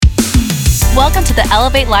Welcome to the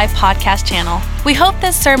Elevate Life podcast channel. We hope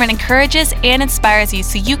this sermon encourages and inspires you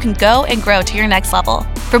so you can go and grow to your next level.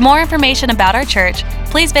 For more information about our church,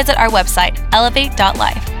 please visit our website,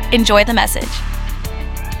 elevate.life. Enjoy the message.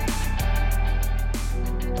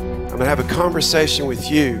 I'm going to have a conversation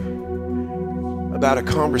with you about a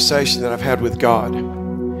conversation that I've had with God.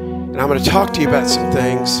 And I'm going to talk to you about some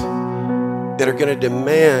things that are going to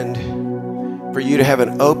demand for you to have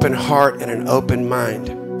an open heart and an open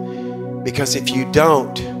mind. Because if you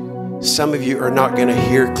don't, some of you are not going to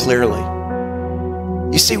hear clearly.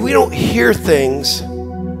 You see, we don't hear things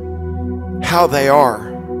how they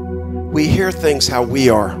are. We hear things how we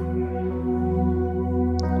are.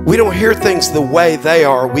 We don't hear things the way they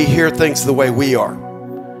are. We hear things the way we are.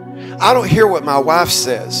 I don't hear what my wife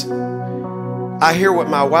says. I hear what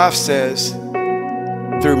my wife says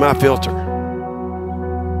through my filter.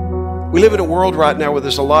 We live in a world right now where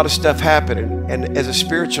there's a lot of stuff happening, and as a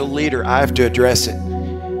spiritual leader, I have to address it.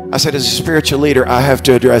 I said, as a spiritual leader, I have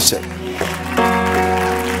to address it.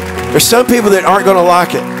 There's some people that aren't going to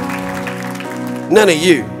like it. None of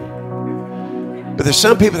you. But there's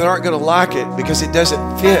some people that aren't going to like it because it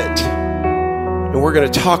doesn't fit. And we're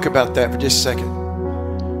going to talk about that for just a second.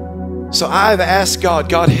 So I've asked God,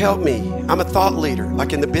 God, help me. I'm a thought leader.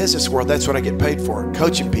 Like in the business world, that's what I get paid for.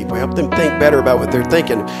 Coaching people, help them think better about what they're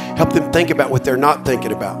thinking. Help them think about what they're not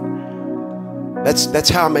thinking about. That's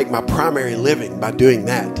how I make my primary living, by doing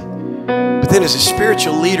that. But then as a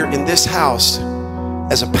spiritual leader in this house,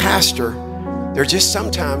 as a pastor, there are just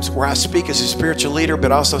sometimes where I speak as a spiritual leader, but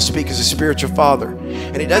also speak as a spiritual father.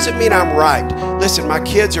 And it doesn't mean I'm right. Listen, my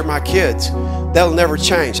kids are my kids. That'll never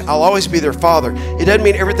change. I'll always be their father. It doesn't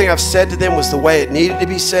mean everything I've said to them was the way it needed to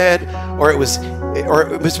be said, or it was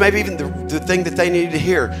maybe even the thing that they needed to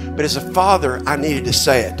hear. But as a father, I needed to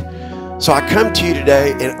say it. So I come to you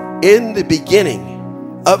today, and in the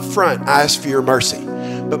beginning, up front, I ask for your mercy.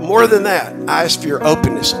 But more than that, I ask for your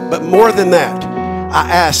openness. But more than that, I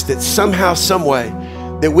ask that somehow, some way,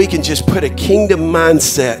 that we can just put a kingdom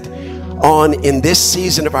mindset on in this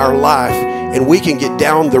season of our life, and we can get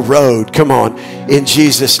down the road. Come on, in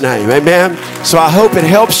Jesus' name, amen. So I hope it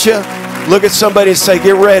helps you. Look at somebody and say,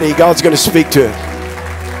 get ready. God's going to speak to it.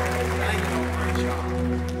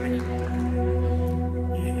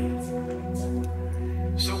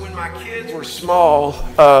 So when my kids were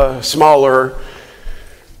smaller,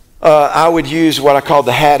 I would use what I call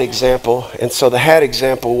the hat example. And so the hat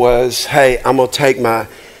example was, hey, I'm going to take my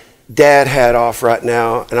dad hat off right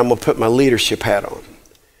now, and I'm going to put my leadership hat on.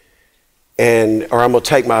 Or I'm going to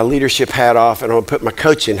take my leadership hat off, and I'm going to put my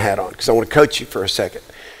coaching hat on, because I want to coach you for a second.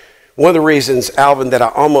 One of the reasons, Alvin, that I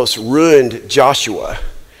almost ruined Joshua,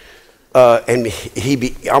 and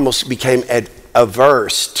he almost became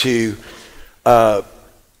averse to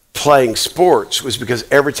playing sports, was because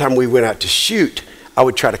every time we went out to shoot, I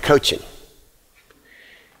would try to coach him.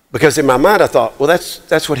 Because in my mind, I thought, well,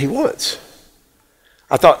 that's what he wants.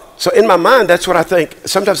 So in my mind, that's what I think.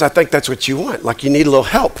 Sometimes I think that's what you want, like you need a little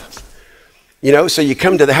help. You know, so you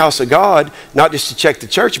come to the house of God, not just to check the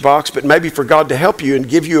church box, but maybe for God to help you and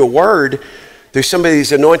give you a word through somebody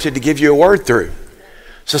who's anointed to give you a word through.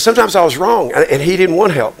 So sometimes I was wrong, and he didn't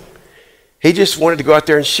want help. He just wanted to go out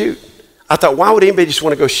there and shoot. I thought, why would anybody just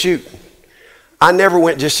want to go shoot? I never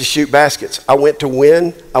went just to shoot baskets. I went to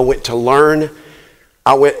win. I went to learn.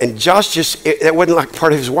 And Josh that wasn't like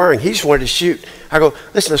part of his wiring. He just wanted to shoot. I go,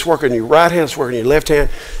 listen, let's work on your right hand. Let's work on your left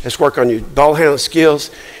hand. Let's work on your ball handling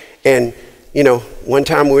skills. And, you know, one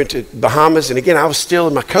time we went to Bahamas. And again, I was still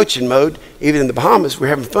in my coaching mode. Even in the Bahamas, we were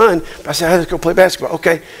having fun. But I said, hey, let's go play basketball.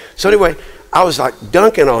 Okay. So anyway, I was like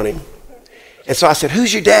dunking on him. And so I said,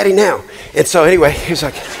 who's your daddy now? And so anyway, he was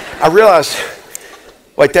like, I realized,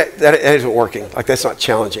 like that isn't working. Like that's not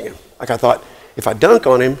challenging him. Like I thought, if I dunk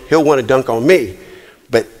on him, he'll want to dunk on me.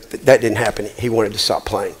 But that didn't happen. He wanted to stop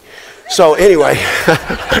playing. So anyway,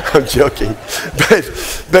 I'm joking.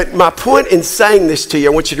 But my point in saying this to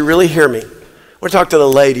you, I want you to really hear me. I want to talk to the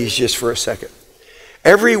ladies just for a second.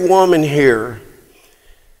 Every woman here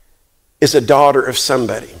is a daughter of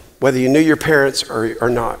somebody, whether you knew your parents or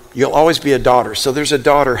not. You'll always be a daughter. So there's a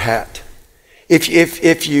daughter hat. If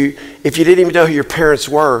you didn't even know who your parents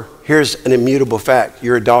were, here's an immutable fact.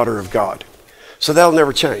 You're a daughter of God. So that'll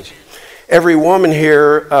never change. Every woman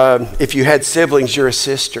here, if you had siblings, you're a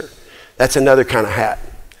sister. That's another kind of hat.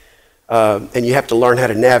 And you have to learn how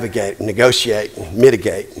to navigate, and negotiate, and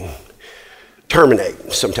mitigate, and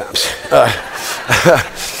terminate sometimes.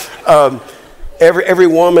 Every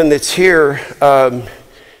woman that's here,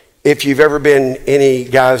 if you've ever been any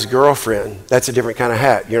guy's girlfriend, that's a different kind of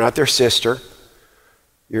hat. You're not their sister.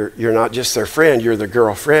 You're not just their friend, you're their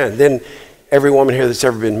girlfriend. Then every woman here that's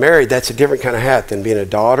ever been married, that's a different kind of hat than being a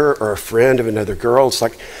daughter or a friend of another girl. It's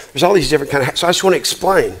like there's all these different kind of hats. So I just want to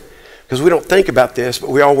explain, because we don't think about this, but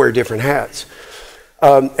we all wear different hats.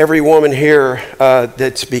 Every woman here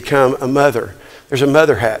that's become a mother, there's a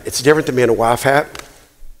mother hat. It's different than being a wife hat.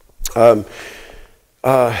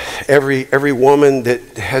 Every woman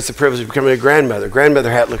that has the privilege of becoming a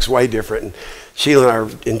grandmother hat looks way different. And Sheila and I are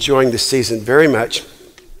enjoying this season very much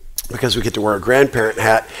because we get to wear a grandparent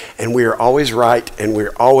hat, and we are always right, and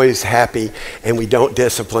we're always happy, and we don't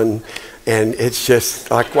discipline. And it's just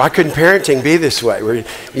like, why couldn't parenting be this way? Where,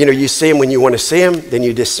 you see them when you want to see them, then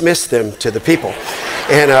you dismiss them to the people.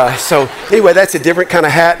 And so anyway, that's a different kind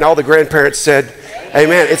of hat, and all the grandparents said,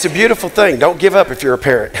 amen. It's a beautiful thing. Don't give up if you're a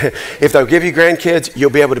parent. If they'll give you grandkids,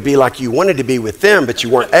 you'll be able to be like you wanted to be with them, but you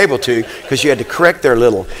weren't able to because you had to correct their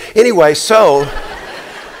little. Anyway, so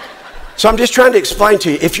I'm just trying to explain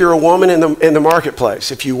to you, if you're a woman in the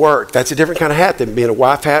marketplace, if you work, that's a different kind of hat than being a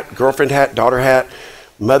wife hat, girlfriend hat, daughter hat,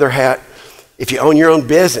 mother hat. If you own your own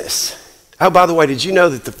business. Oh, by the way, did you know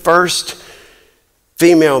that the first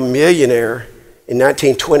female millionaire in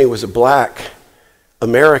 1920 was a black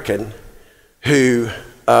American who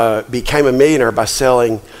became a millionaire by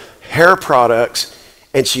selling hair products,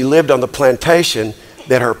 and she lived on the plantation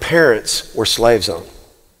that her parents were slaves on?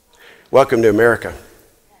 Welcome to America.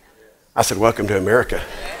 I said, welcome to America.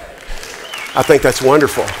 I think that's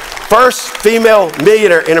wonderful. First female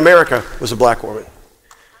millionaire in America was a black woman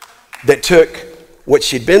that took what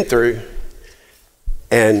she'd been through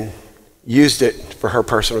and used it for her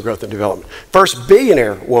personal growth and development. First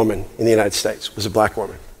billionaire woman in the United States was a black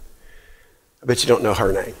woman. I bet you don't know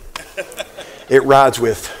her name. It rides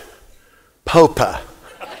with Popa.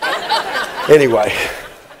 Anyway.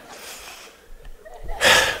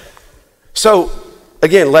 So,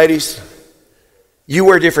 again, ladies, you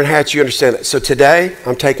wear different hats, you understand that. So today,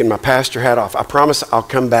 I'm taking my pastor hat off. I promise I'll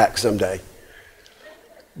come back someday.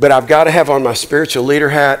 But I've got to have on my spiritual leader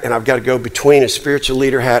hat, and I've got to go between a spiritual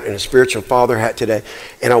leader hat and a spiritual father hat today.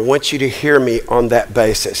 And I want you to hear me on that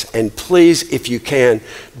basis. And please, if you can,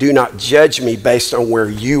 do not judge me based on where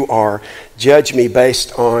you are. Judge me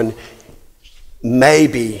based on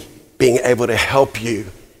maybe being able to help you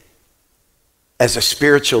as a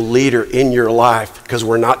spiritual leader in your life, because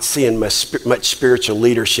we're not seeing much spiritual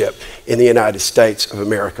leadership in the United States of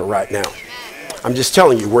America right now. I'm just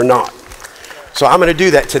telling you, we're not. So I'm going to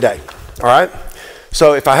do that today, all right?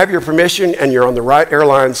 So if I have your permission and you're on the right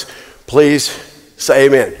airlines, please say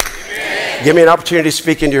amen. Amen. Give me an opportunity to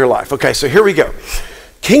speak into your life. Okay, so here we go.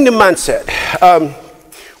 Kingdom mindset.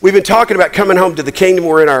 We've been talking about coming home to the kingdom.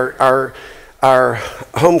 We're in our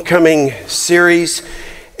homecoming series,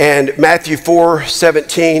 and Matthew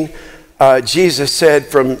 4:17. Jesus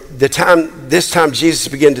said this time Jesus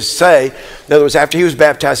began to say, in other words, after he was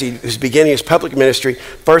baptized, he was beginning his public ministry.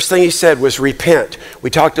 First thing he said was repent.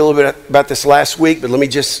 We talked a little bit about this last week, but let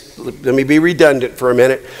me be redundant for a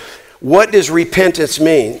minute. What does repentance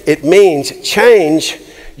mean? It means change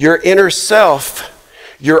your inner self,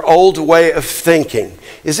 your old way of thinking.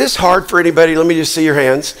 Is this hard for anybody? Let me just see your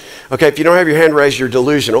hands. Okay, if you don't have your hand raised, you're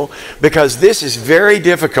delusional, because this is very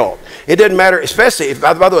difficult. It doesn't matter, especially, if,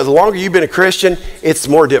 by the way, the longer you've been a Christian, it's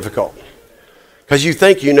more difficult. Because you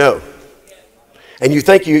think you know. And you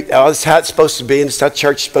think this is how it's supposed to be, and this is how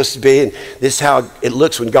church is supposed to be, and this is how it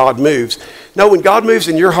looks when God moves. No, when God moves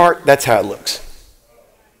in your heart, that's how it looks.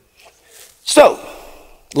 So,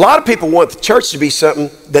 a lot of people want the church to be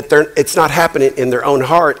something that it's not happening in their own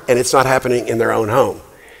heart, and it's not happening in their own home.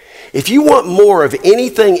 If you want more of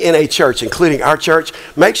anything in a church, including our church,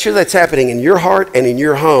 make sure that's happening in your heart and in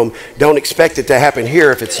your home. Don't expect it to happen here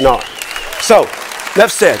if it's not. So,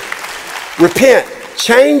 enough said. Repent.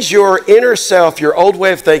 Change your inner self, your old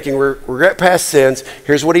way of thinking, regret past sins.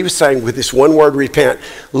 Here's what he was saying with this one word, repent.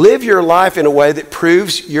 Live your life in a way that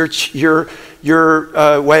proves your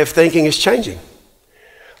way of thinking is changing.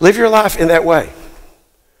 Live your life in that way.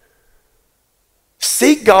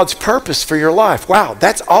 Seek God's purpose for your life. Wow,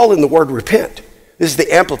 that's all in the word repent. This is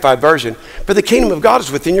the amplified version. But the kingdom of God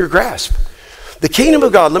is within your grasp. The kingdom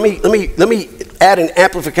of God, let me add an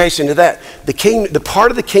amplification to that. The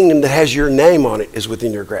part of the kingdom that has your name on it is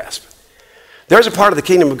within your grasp. There's a part of the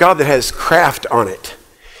kingdom of God that has craft on it.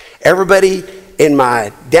 Everybody in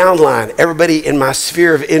my downline, everybody in my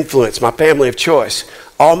sphere of influence, my family of choice,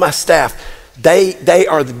 all my staff, they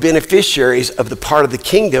are the beneficiaries of the part of the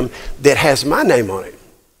kingdom that has my name on it.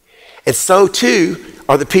 And so too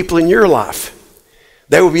are the people in your life.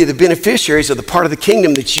 They will be the beneficiaries of the part of the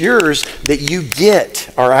kingdom that's yours, that you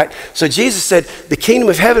get, all right? So Jesus said, the kingdom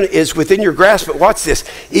of heaven is within your grasp, but watch this.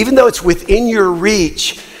 Even though it's within your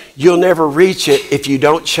reach, You'll never reach it if you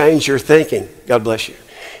don't change your thinking. God bless you.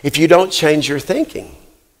 If you don't change your thinking.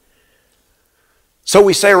 So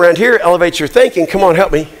we say around here, elevate your thinking. Come on,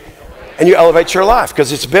 help me. And you elevate your life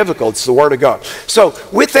because it's biblical. It's the Word of God. So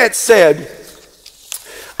with that said,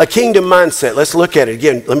 a kingdom mindset. Let's look at it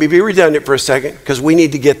again. Let me be redundant for a second because we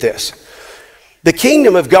need to get this. The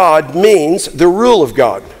kingdom of God means the rule of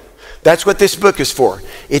God. That's what this book is for.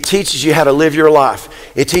 It teaches you how to live your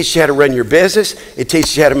life. It teaches you how to run your business. It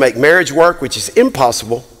teaches you how to make marriage work, which is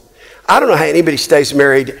impossible. I don't know how anybody stays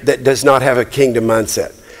married that does not have a kingdom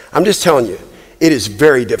mindset. I'm just telling you, it is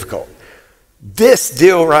very difficult. This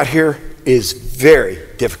deal right here is very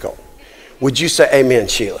difficult. Would you say amen,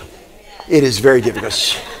 Sheila? It is very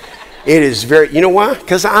difficult. It is very, you know why?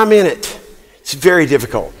 Because I'm in it. It's very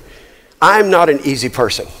difficult. I'm not an easy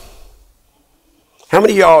person. How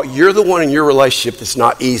many of y'all, you're the one in your relationship that's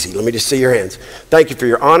not easy? Let me just see your hands. Thank you for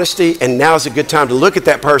your honesty, and now's a good time to look at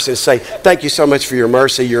that person and say, thank you so much for your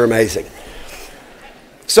mercy, you're amazing.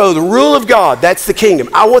 So the rule of God, that's the kingdom.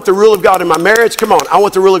 I want the rule of God in my marriage, come on. I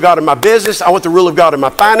want the rule of God in my business. I want the rule of God in my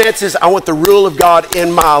finances. I want the rule of God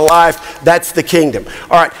in my life. That's the kingdom.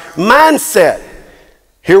 All right, mindset.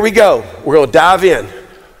 Here we go. We're going to dive in.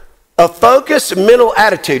 A focused mental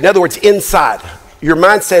attitude. In other words, inside. Your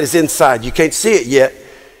mindset is inside. You can't see it yet.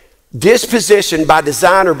 Disposition by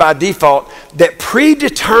design or by default that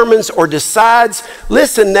predetermines or decides,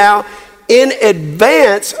 listen now, in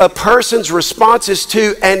advance a person's responses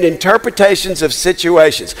to and interpretations of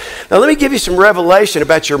situations. Now let me give you some revelation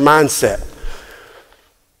about your mindset.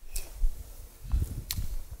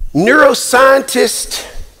 Neuroscientists,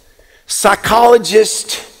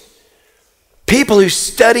 psychologists, people who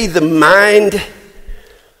study the mind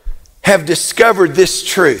have discovered this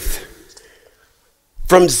truth.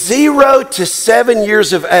 From 0 to 7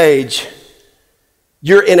 years of age,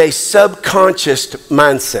 you're in a subconscious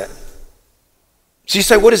mindset. So you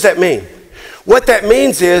say, what does that mean? What that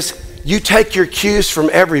means is you take your cues from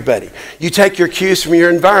everybody. You take your cues from your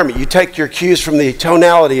environment. You take your cues from the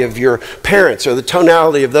tonality of your parents or the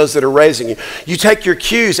tonality of those that are raising you. You take your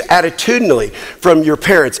cues attitudinally from your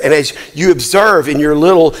parents. And as you observe in your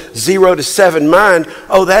little 0 to 7 mind,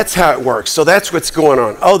 oh, that's how it works. So that's what's going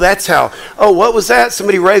on. Oh, that's how. Oh, what was that?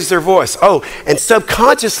 Somebody raised their voice. Oh, and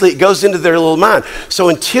subconsciously it goes into their little mind. So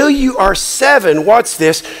until you are 7, watch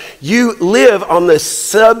this, you live on the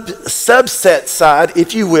subset side,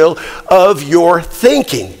 if you will, of your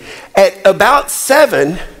thinking. At about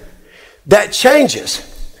 7, that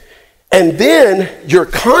changes. And then your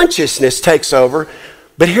consciousness takes over.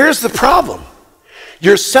 But here's the problem.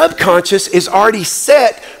 Your subconscious is already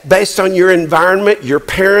set based on your environment, your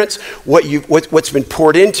parents, what's been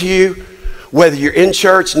poured into you, whether you're in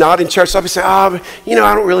church, not in church. Some people say, I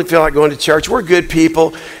don't really feel like going to church. We're good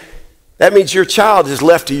people. That means your child is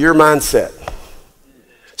left to your mindset.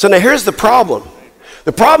 So now here's the problem.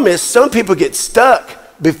 The problem is some people get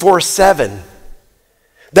stuck before 7.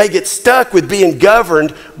 They get stuck with being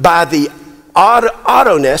governed by the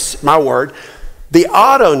auto-ness, my word, the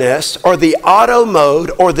auto-ness or the auto mode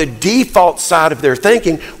or the default side of their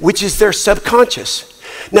thinking, which is their subconscious.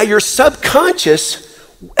 Now your subconscious,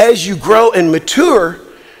 as you grow and mature,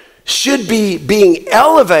 should be being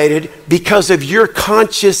elevated because of your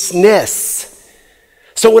consciousness.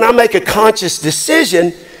 So when I make a conscious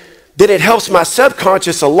decision, then it helps my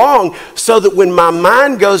subconscious along so that when my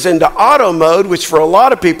mind goes into auto mode, which for a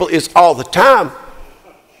lot of people is all the time,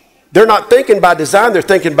 they're not thinking by design, they're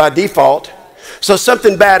thinking by default. So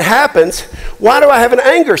something bad happens. Why do I have an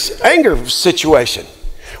anger situation?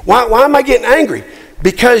 Why am I getting angry?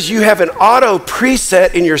 Because you have an auto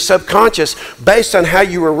preset in your subconscious based on how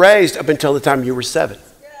you were raised up until the time you were 7.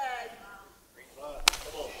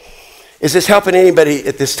 Is this helping anybody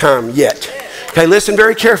at this time yet? Okay, listen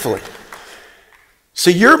very carefully. So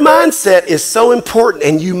your mindset is so important,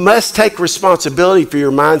 and you must take responsibility for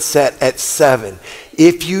your mindset at 7.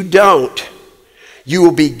 If you don't, you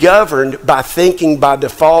will be governed by thinking by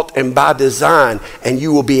default and by design, and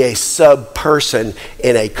you will be a sub-person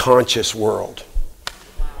in a conscious world.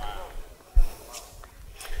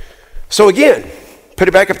 So again, put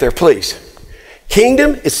it back up there, please.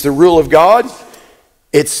 Kingdom, it's the rule of God.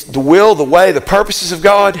 It's the will, the way, the purposes of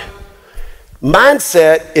God.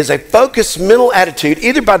 Mindset is a focused mental attitude,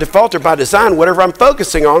 either by default or by design, whatever I'm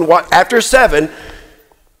focusing on. After 7,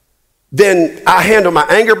 then I handle my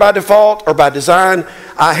anger by default or by design.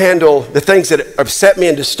 I handle the things that upset me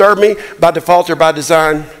and disturb me by default or by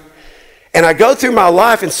design. And I go through my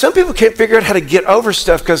life, and some people can't figure out how to get over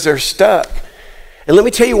stuff because they're stuck. And let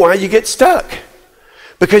me tell you why you get stuck.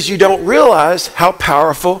 Because you don't realize how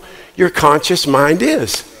powerful your conscious mind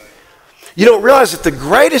is. You don't realize that the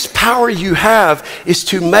greatest power you have is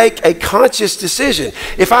to make a conscious decision.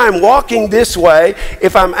 If I am walking this way,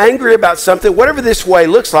 if I'm angry about something, whatever this way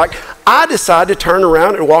looks like, I decide to turn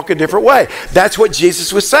around and walk a different way. That's what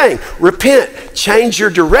Jesus was saying. Repent, change your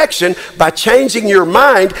direction by changing your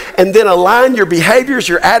mind, and then align your behaviors,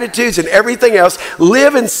 your attitudes, and everything else.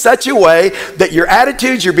 Live in such a way that your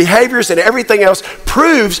attitudes, your behaviors, and everything else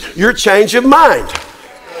proves your change of mind.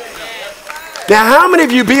 Now, how many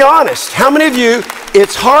of you, be honest, how many of you,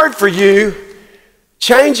 it's hard for you,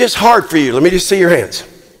 change is hard for you? Let me just see your hands,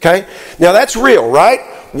 okay? Now, that's real, right?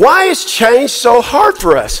 Why is change so hard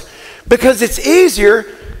for us? Because it's easier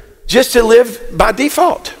just to live by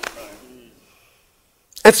default.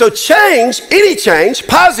 And so change, any change,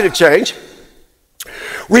 positive change,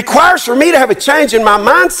 requires for me to have a change in my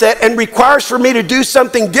mindset and requires for me to do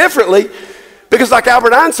something differently. Because like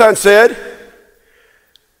Albert Einstein said,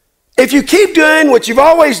 if you keep doing what you've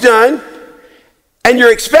always done and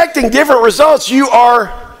you're expecting different results, you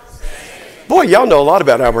are, boy, y'all know a lot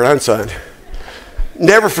about Albert Einstein.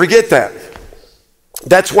 Never forget that.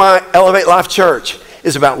 That's why Elevate Life Church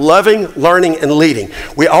is about loving, learning, and leading.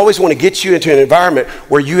 We always want to get you into an environment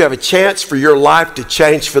where you have a chance for your life to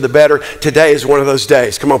change for the better. Today is one of those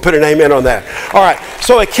days. Come on, put an amen on that. All right,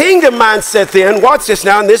 so a kingdom mindset then, watch this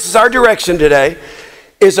now, and this is our direction today,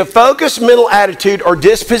 is a focused mental attitude or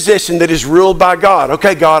disposition that is ruled by God.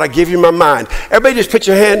 Okay, God, I give you my mind. Everybody just put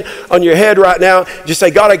your hand on your head right now. Just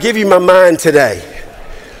say, God, I give you my mind today.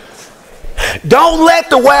 Don't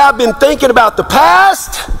let the way I've been thinking about the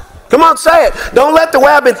past, come on, say it. Don't let the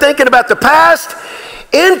way I've been thinking about the past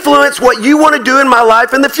influence what you want to do in my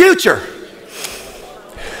life in the future.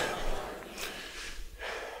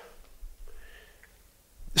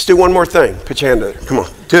 Let's do one more thing. Put your hand there. Come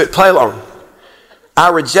on, do it. Play along. I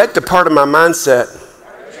reject a part of my mindset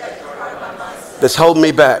that's holding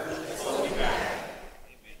me back.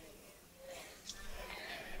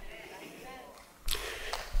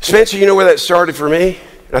 Spencer, you know where that started for me?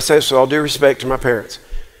 And I say this with all due respect to my parents.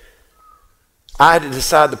 I had to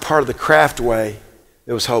decide the part of the craft way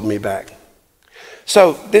that was holding me back.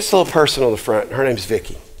 So this little person on the front, her name's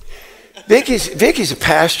Vicky. Vicky's a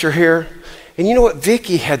pastor here. And you know what?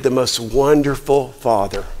 Vicky had the most wonderful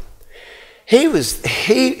father. She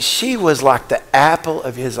was like the apple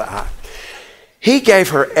of his eye. He gave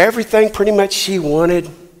her everything pretty much she wanted.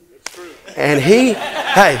 And hey,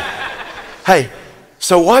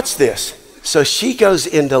 so watch this. So she goes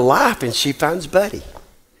into life and she finds Buddy.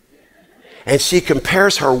 And she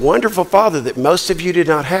compares her wonderful father that most of you did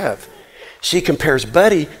not have. She compares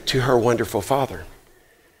Buddy to her wonderful father.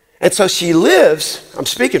 And so she lives, I'm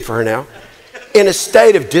speaking for her now, in a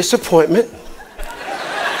state of disappointment.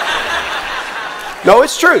 No,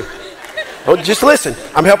 it's true. Oh, just listen.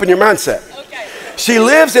 I'm helping your mindset. Okay. She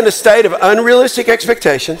lives in a state of unrealistic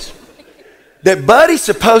expectations that Buddy's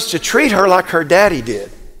supposed to treat her like her daddy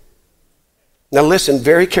did. Now listen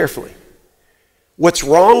very carefully. What's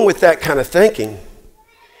wrong with that kind of thinking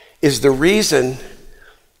is the reason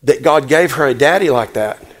that God gave her a daddy like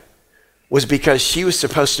that was because she was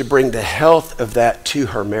supposed to bring the health of that to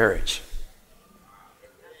her marriage.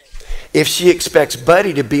 If she expects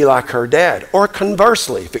Buddy to be like her dad, or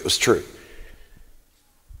conversely, if it was true,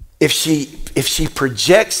 if she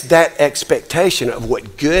projects that expectation of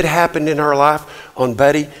what good happened in her life on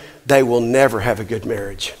Buddy, they will never have a good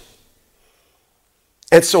marriage.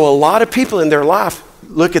 And so a lot of people in their life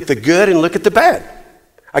look at the good and look at the bad.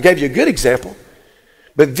 I gave you a good example,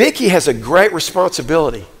 but Vicky has a great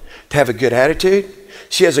responsibility to have a good attitude.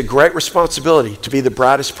 She has a great responsibility to be the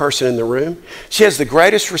brightest person in the room. She has the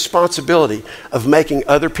greatest responsibility of making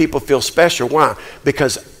other people feel special. Why?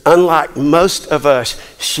 Because unlike most of us,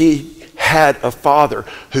 she had a father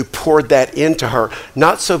who poured that into her.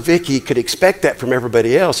 Not so Vicky could expect that from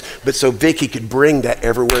everybody else, but so Vicky could bring that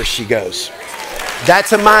everywhere she goes.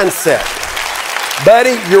 That's a mindset.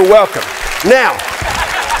 Buddy, you're welcome. Now,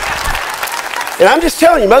 and I'm just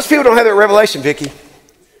telling you, most people don't have that revelation, Vicky.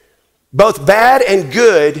 Both bad and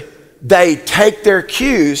good, they take their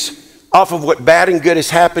cues off of what bad and good has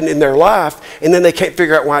happened in their life, and then they can't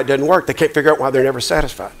figure out why it doesn't work. They can't figure out why they're never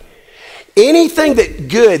satisfied. Anything that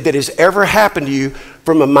good that has ever happened to you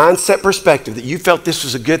from a mindset perspective, that you felt this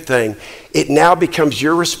was a good thing, it now becomes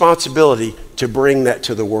your responsibility to bring that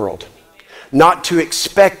to the world, not to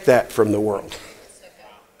expect that from the world.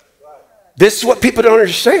 This is what people don't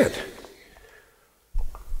understand.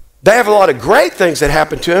 They have a lot of great things that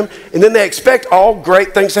happen to them, and then they expect all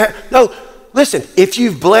great things to happen. No, listen, if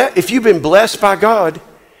you've been blessed by God,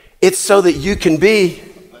 it's so that you can be,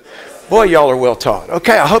 boy, y'all are well taught.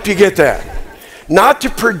 Okay, I hope you get that. Not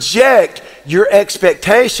to project your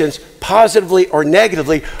expectations positively or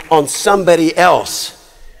negatively on somebody else.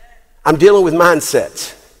 I'm dealing with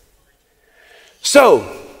mindsets.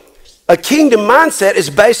 So, a kingdom mindset is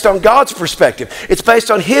based on God's perspective. It's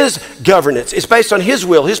based on His governance. It's based on His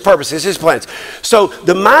will, His purposes, His plans. So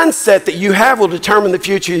the mindset that you have will determine the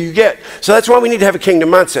future you get. So that's why we need to have a kingdom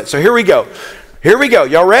mindset. So here we go. Here we go.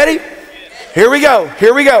 Y'all ready? Here we go.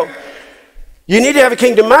 Here we go. You need to have a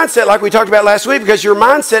kingdom mindset like we talked about last week, because your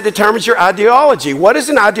mindset determines your ideology. What is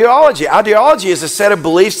an ideology? Ideology is a set of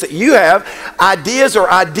beliefs that you have, ideas or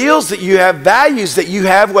ideals that you have, values that you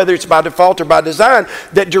have, whether it's by default or by design,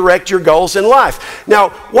 that direct your goals in life.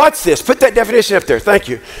 Now, watch this. Put that definition up there. Thank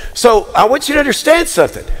you. So I want you to understand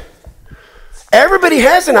something. Everybody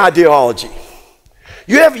has an ideology.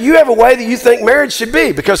 You have a way that you think marriage should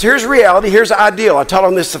be, because here's reality, here's the ideal. I taught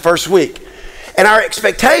on this the first week. And our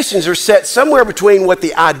expectations are set somewhere between what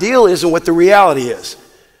the ideal is and what the reality is.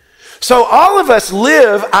 So all of us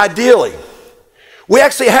live ideally. We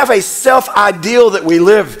actually have a self-ideal that we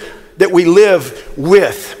live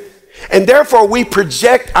with. And therefore we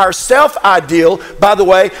project our self-ideal, by the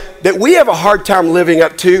way, that we have a hard time living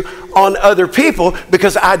up to on other people,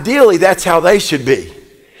 because ideally that's how they should be,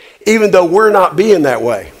 even though we're not being that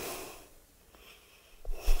way.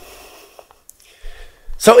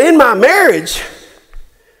 So in my marriage,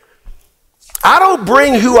 I don't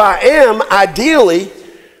bring who I am ideally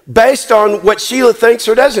based on what Sheila thinks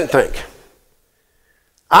or doesn't think.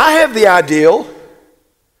 I have the ideal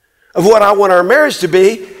of what I want our marriage to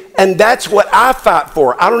be, and that's what I fight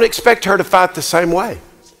for. I don't expect her to fight the same way,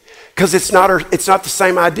 because it's not the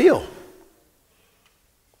same ideal.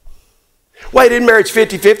 Wait, isn't marriage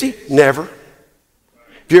 50-50? Never.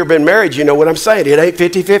 If you've ever been married, you know what I'm saying. It ain't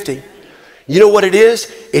 50-50. You know what it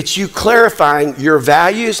is? It's you clarifying your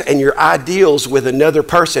values and your ideals with another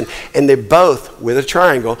person, and they're both, with a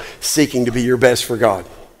triangle, seeking to be your best for God.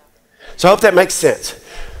 So I hope that makes sense.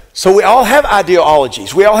 So we all have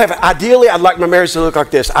ideologies. We all have, ideally, I'd like my marriage to look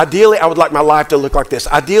like this. Ideally, I would like my life to look like this.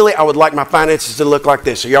 Ideally, I would like my finances to look like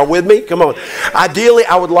this. Are y'all with me? Come on. Ideally,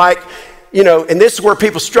 I would like, and this is where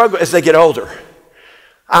people struggle as they get older.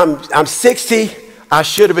 I'm 60. I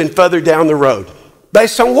should have been further down the road.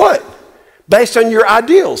 Based on what? Based on your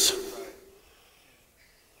ideals.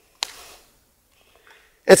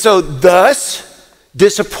 And so thus,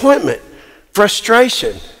 disappointment,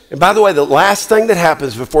 frustration. And by the way, the last thing that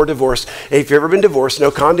happens before divorce, if you've ever been divorced,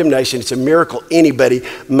 no condemnation, it's a miracle anybody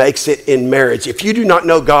makes it in marriage. If you do not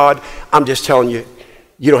know God, I'm just telling you,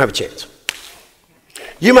 you don't have a chance.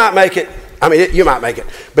 You might make it. You might make it.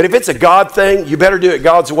 But if it's a God thing, you better do it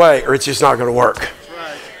God's way, or it's just not going to work.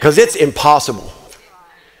 Because it's impossible.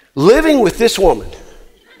 Living with this woman,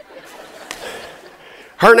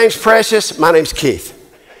 her name's Precious, my name's Keith.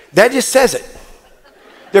 That just says it.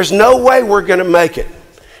 There's no way we're going to make it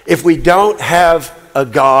if we don't have a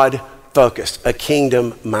God-focused, a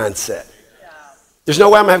kingdom mindset. There's no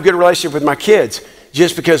way I'm going to have a good relationship with my kids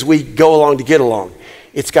just because we go along to get along.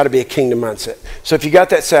 It's got to be a kingdom mindset. So if you got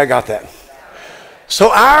that, say, I got that. So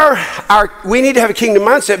we need to have a kingdom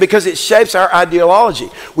mindset because it shapes our ideology.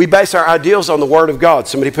 We base our ideals on the Word of God.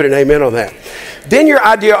 Somebody put an amen on that. Then your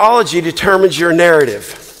ideology determines your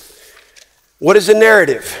narrative. What is a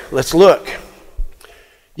narrative? Let's look.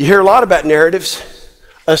 You hear a lot about narratives.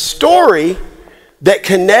 A story that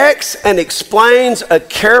connects and explains a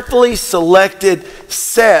carefully selected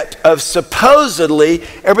set of supposedly,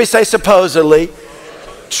 everybody say supposedly,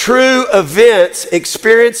 true events,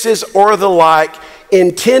 experiences, or the like,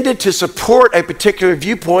 intended to support a particular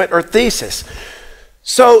viewpoint or thesis.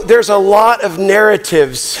 So there's a lot of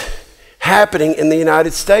narratives happening in the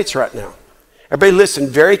United States right now. Everybody listen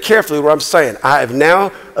very carefully to what I'm saying. I have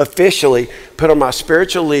now officially put on my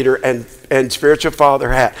spiritual leader and spiritual father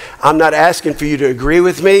hat. I'm not asking for you to agree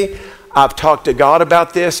with me. I've talked to God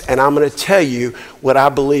about this, and I'm going to tell you what I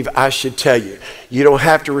believe I should tell you. You don't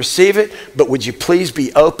have to receive it, but would you please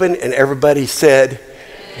be open? And everybody said,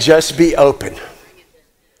 just be open.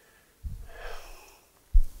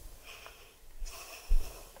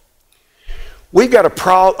 We've got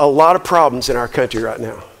a lot of problems in our country right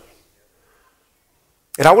now.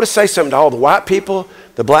 And I want to say something to all the white people,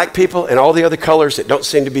 the black people, and all the other colors that don't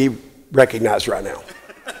seem to be recognized right now.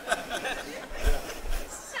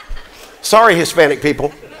 Sorry, Hispanic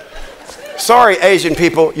people. Sorry, Asian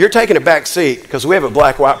people. You're taking a back seat because we have a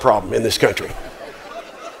black-white problem in this country.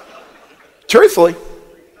 Truthfully.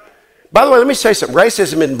 By the way, let me say something.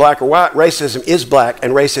 Racism isn't black or white. Racism is black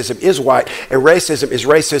and racism is white. And racism is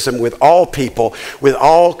racism with all people, with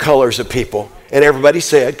all colors of people. And everybody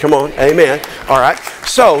said, come on, amen. All right.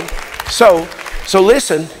 So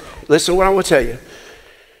listen what I want to tell you.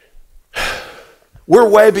 We're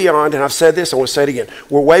way beyond, and I've said this, I want to say it again.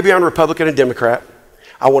 We're way beyond Republican and Democrat.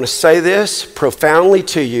 I want to say this profoundly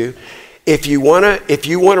to you. If you want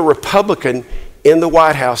a Republican in the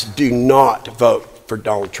White House, do not vote for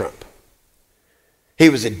Donald Trump. He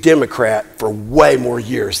was a Democrat for way more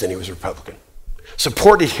years than he was a Republican.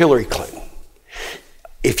 Supported Hillary Clinton.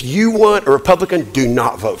 If you want a Republican, do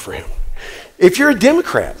not vote for him. If you're a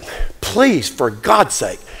Democrat, please, for God's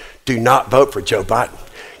sake, do not vote for Joe Biden,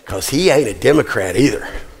 because he ain't a Democrat either.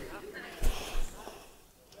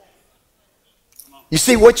 You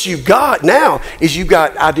see, what you've got now is you've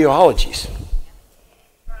got ideologies.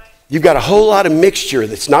 You've got a whole lot of mixture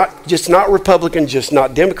that's not Republican, just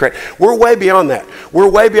not Democrat. We're way beyond that. We're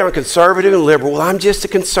way beyond conservative and liberal. Well, I'm just a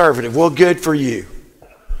conservative. Well, good for you.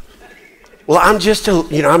 Well, I'm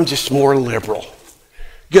just more liberal.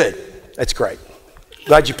 Good. That's great.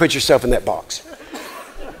 Glad you put yourself in that box.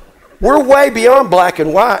 We're way beyond black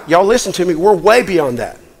and white. Y'all listen to me. We're way beyond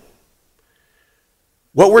that.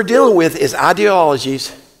 What we're dealing with is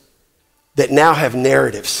ideologies that now have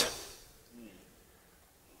narratives.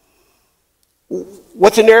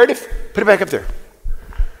 What's a narrative? Put it back up there.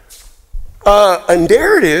 A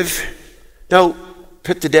narrative, no,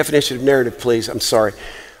 put the definition of narrative, please. I'm sorry.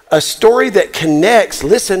 A story that connects,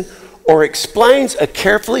 listen, or explains a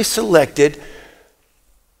carefully selected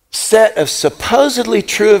set of supposedly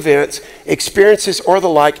true events, experiences, or the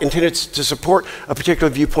like intended to support a particular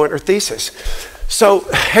viewpoint or thesis. So,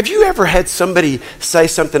 have you ever had somebody say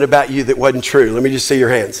something about you that wasn't true? Let me just see your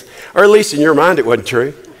hands. Or at least in your mind it wasn't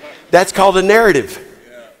true. That's called a narrative.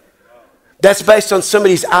 That's based on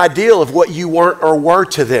somebody's ideal of what you weren't or were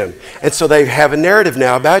to them. And so they have a narrative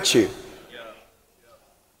now about you.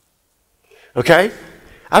 Okay?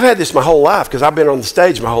 I've had this my whole life because I've been on the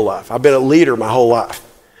stage my whole life. I've been a leader my whole life.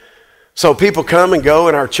 So people come and go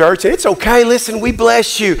in our church, and it's okay. Listen, we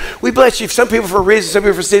bless you. We bless you. Some people for a reason, some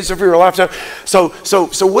people for season, some people for a lifetime. So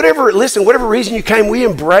whatever reason you came, we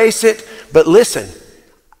embrace it. But listen,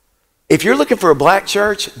 if you're looking for a black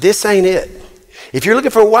church, this ain't it. If you're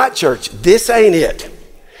looking for a white church, this ain't it.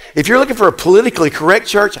 If you're looking for a politically correct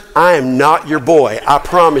church, I am not your boy. I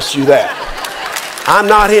promise you that. I'm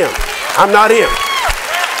not him. I'm not him.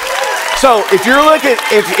 So if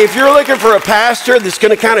you're looking for a pastor that's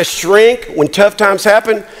going to kind of shrink when tough times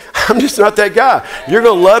happen, I'm just not that guy. You're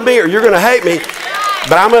going to love me or you're going to hate me.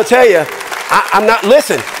 But I'm going to tell you, I'm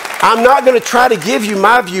not going to try to give you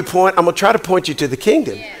my viewpoint. I'm going to try to point you to the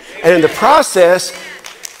kingdom. And in the process,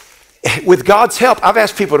 with God's help, I've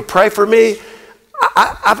asked people to pray for me.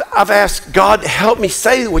 I've asked God, help me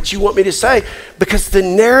say what you want me to say, because the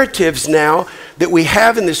narratives now that we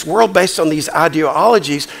have in this world based on these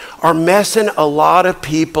ideologies are messing a lot of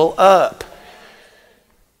people up.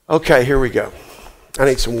 Okay, here we go. I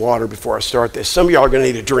need some water before I start this. Some of y'all are going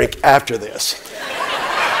to need a drink after this.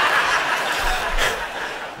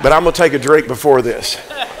 But I'm going to take a drink before this.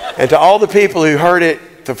 And to all the people who heard it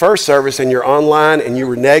the first service and you're online and you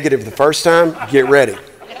were negative the first time, get ready.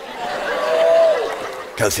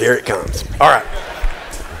 Because here it comes. All right.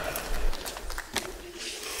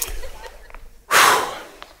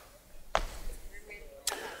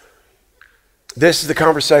 This is the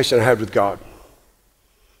conversation I had with God.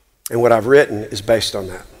 And what I've written is based on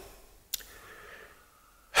that.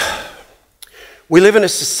 We live in a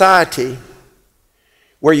society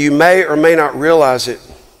where you may or may not realize it,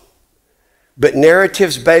 but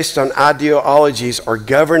narratives based on ideologies are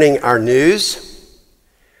governing our news,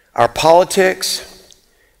 our politics,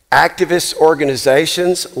 activist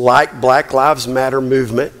organizations like Black Lives Matter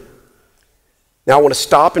movement. Now I want to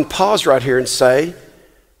stop and pause right here and say,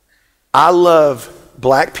 I love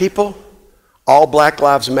black people. All Black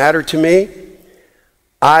Lives Matter to me.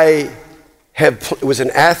 I was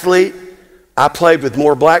an athlete. I played with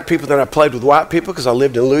more black people than I played with white people because I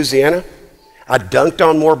lived in Louisiana. I dunked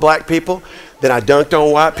on more black people than I dunked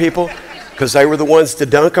on white people because they were the ones to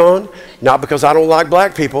dunk on, not because I don't like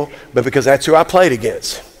black people, but because that's who I played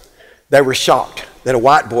against. They were shocked that a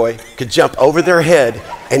white boy could jump over their head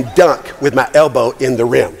and dunk with my elbow in the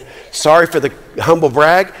rim. Sorry for the humble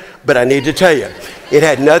brag, but I need to tell you, it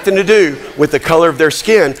had nothing to do with the color of their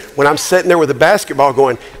skin when I'm sitting there with a basketball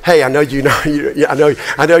going, hey, I know you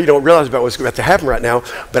don't realize about what's about to happen right now,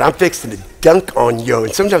 but I'm fixing to dunk on you.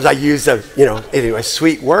 And sometimes I use a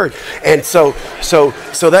sweet word. And so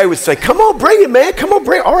they would say, come on, bring it, man. Come on,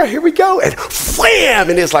 bring it. All right, here we go. And wham!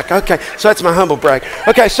 And it's like, okay, so that's my humble brag.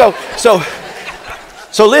 Okay, so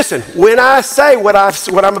listen, when I say what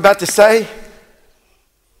I'm about to say,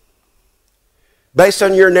 based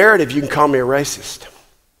on your narrative, you can call me a racist.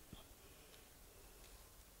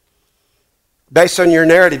 Based on your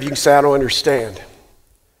narrative, you can say, I don't understand.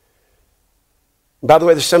 By the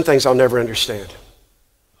way, there's some things I'll never understand.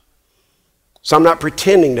 So I'm not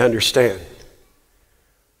pretending to understand.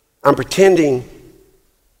 I'm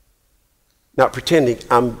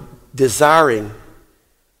desiring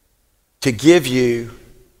to give you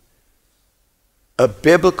a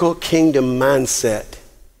biblical kingdom mindset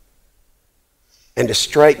and to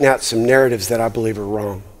straighten out some narratives that I believe are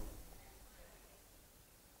wrong.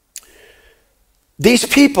 These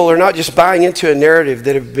people are not just buying into a narrative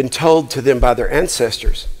that have been told to them by their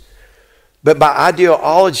ancestors, but by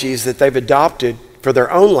ideologies that they've adopted for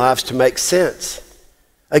their own lives to make sense.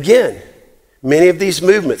 Again, many of these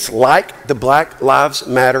movements, like the Black Lives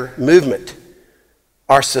Matter movement,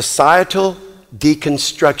 are societal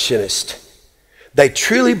deconstructionists. They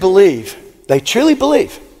truly believe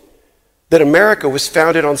that America was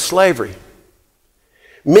founded on slavery.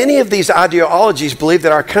 Many of these ideologies believe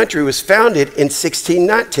that our country was founded in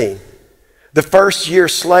 1619, the first year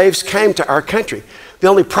slaves came to our country. The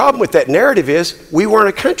only problem with that narrative is we weren't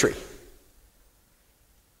a country.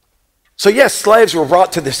 So yes, slaves were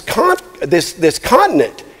brought to this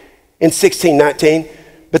continent in 1619,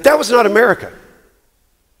 but that was not America.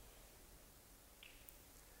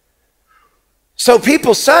 So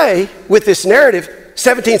people say with this narrative,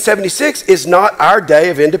 1776 is not our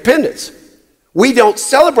day of independence. We don't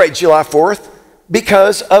celebrate July 4th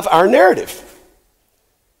because of our narrative.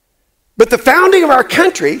 But the founding of our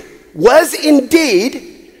country was indeed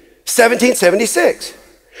 1776.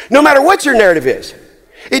 No matter what your narrative is.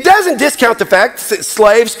 It doesn't discount the fact that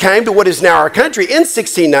slaves came to what is now our country in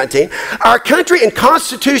 1619. Our country and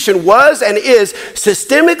Constitution was and is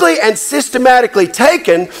systemically and systematically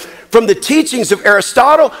taken from the teachings of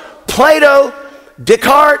Aristotle, Plato,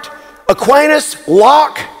 Descartes, Aquinas,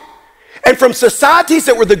 Locke, and from societies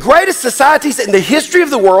that were the greatest societies in the history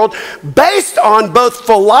of the world, based on both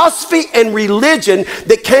philosophy and religion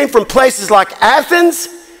that came from places like Athens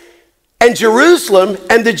and Jerusalem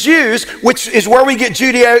and the Jews, which is where we get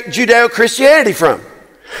Judeo-Christianity from.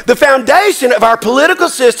 The foundation of our political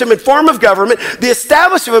system and form of government, the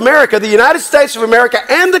establishment of America, the United States of America,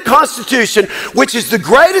 and the Constitution, which is the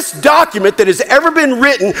greatest document that has ever been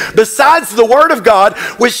written besides the Word of God,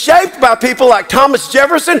 was shaped by people like Thomas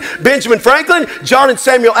Jefferson, Benjamin Franklin, John and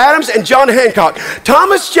Samuel Adams, and John Hancock.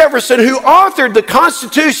 Thomas Jefferson, who authored the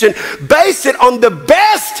Constitution, based it on the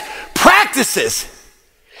best practices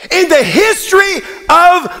in the history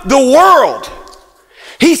of the world.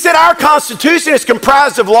 He said our Constitution is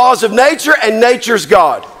comprised of laws of nature and nature's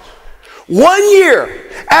God. 1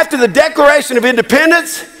 year after the Declaration of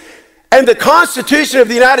Independence and the Constitution of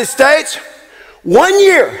the United States, 1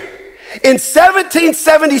 year, in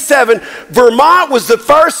 1777, Vermont was the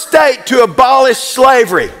first state to abolish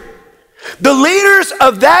slavery. The leaders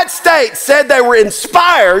of that state said they were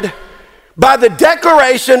inspired by the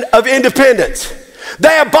Declaration of Independence.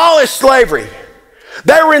 They abolished slavery.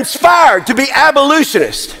 They were inspired to be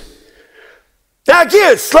abolitionists. Now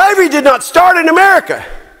again, slavery did not start in America.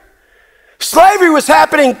 Slavery was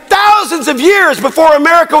happening thousands of years before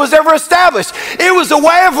America was ever established. It was a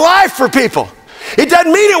way of life for people. It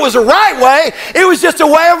doesn't mean it was a right way. It was just a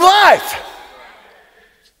way of life.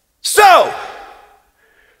 So,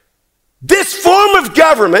 this form of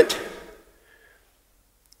government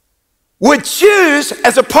would choose,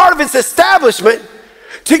 as a part of its establishment,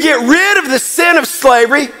 to get rid of the sin of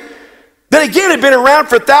slavery that again had been around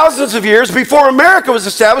for thousands of years before America was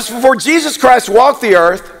established, before Jesus Christ walked the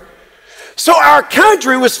earth. So our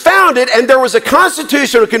country was founded, and there was a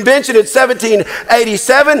constitutional convention in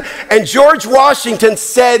 1787, and George Washington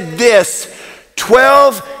said this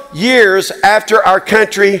 12 years after our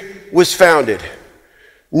country was founded: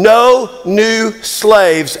 no new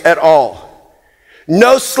slaves at all.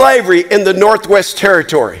 No slavery in the Northwest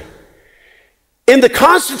Territory. In the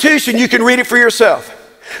Constitution, you can read it for yourself.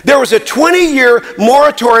 There was a 20-year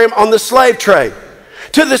moratorium on the slave trade.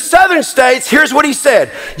 To the southern states, here's what he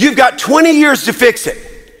said: you've got 20 years to fix it.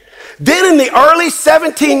 Then in the early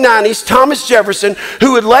 1790s, Thomas Jefferson,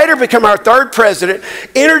 who would later become our third president,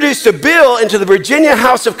 introduced a bill into the Virginia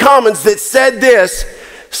House of Commons that said this: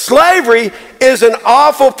 slavery is an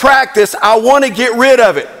awful practice. I want to get rid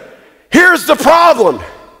of it. Here's the problem.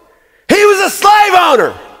 He was a slave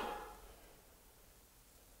owner.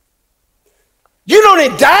 You don't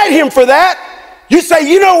indict him for that. You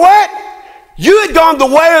say, you know what? You had gone the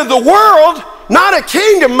way of the world, not a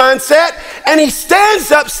kingdom mindset, and he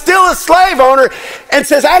stands up, still a slave owner, and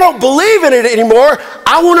says, I don't believe in it anymore.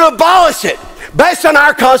 I want to abolish it based on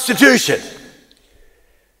our Constitution.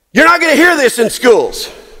 You're not going to hear this in schools.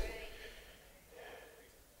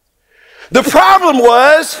 The problem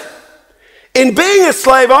was, In being a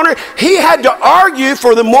slave owner, he had to argue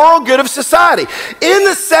for the moral good of society. In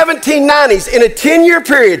the 1790s, in a 10-year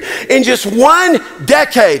period, in just one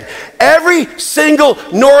decade, every single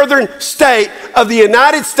northern state of the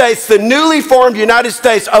United States, the newly formed United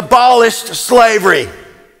States, abolished slavery.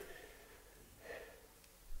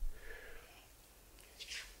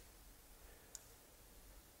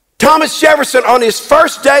 Thomas Jefferson, on his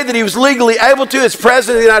first day that he was legally able to as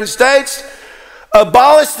president of the United States,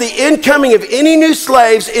 abolished the incoming of any new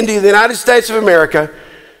slaves into the United States of America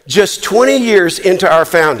just 20 years into our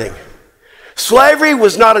founding. Slavery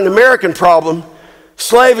was not an American problem.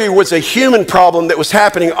 Slavery was a human problem that was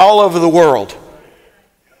happening all over the world.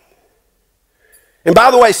 And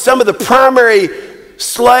by the way, some of the primary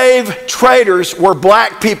slave traders were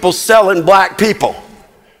black people selling black people.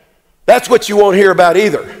 That's what you won't hear about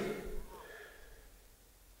either.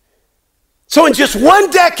 So in just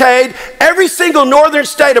one decade, every single northern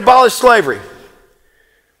state abolished slavery.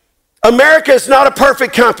 America is not a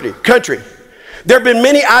perfect country. There have been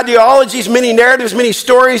many ideologies, many narratives, many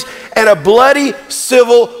stories, and a bloody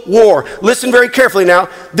civil war. Listen very carefully now.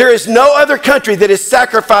 There is no other country that has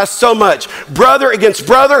sacrificed so much, brother against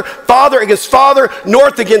brother, father against father,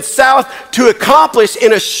 north against south, to accomplish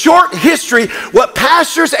in a short history what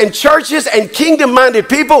pastors and churches and kingdom-minded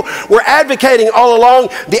people were advocating all along: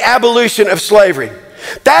 the abolition of slavery.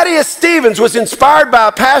 Thaddeus Stevens was inspired by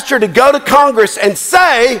a pastor to go to Congress and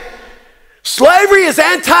say, slavery is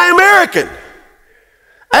anti-American.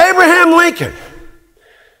 Abraham Lincoln,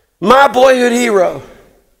 my boyhood hero,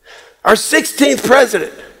 our 16th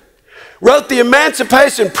president, wrote the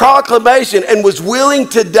Emancipation Proclamation and was willing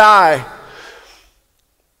to die.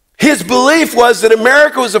 His belief was that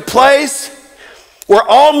America was a place where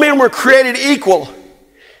all men were created equal,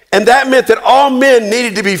 and that meant that all men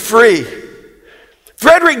needed to be free.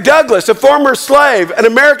 Frederick Douglass, a former slave, an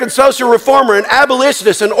American social reformer, an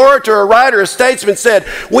abolitionist, an orator, a writer, a statesman, said,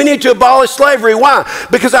 we need to abolish slavery. Why?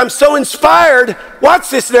 Because I'm so inspired, watch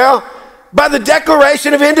this now, by the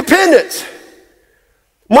Declaration of Independence.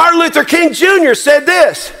 Martin Luther King Jr. said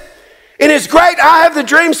this in his great I Have the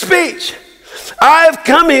Dream speech: I have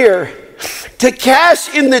come here to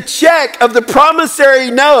cash in the check of the promissory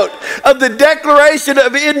note of the Declaration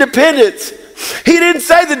of Independence. He didn't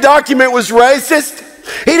say the document was racist.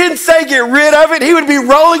 He didn't say get rid of it. He would be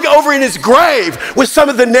rolling over in his grave with some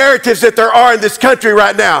of the narratives that there are in this country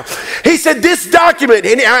right now. He said this document,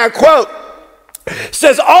 and I quote,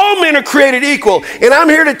 says all men are created equal. And I'm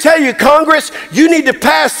here to tell you, Congress, you need to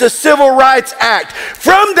pass the Civil Rights Act.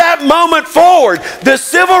 From that moment forward, the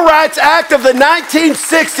Civil Rights Act of the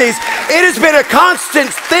 1960s, it has been a constant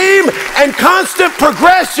theme and constant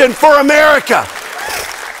progression for America.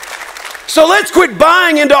 So let's quit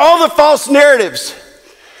buying into all the false narratives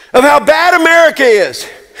of how bad America is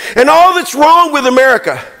and all that's wrong with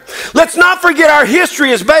America. Let's not forget our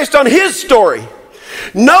history is based on his story.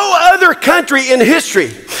 No other country in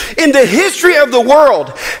history, in the history of the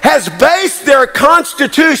world, has based their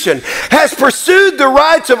constitution, has pursued the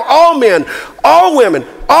rights of all men, all women,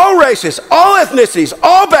 all races, all ethnicities,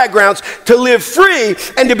 all backgrounds, to live free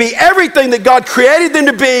and to be everything that God created them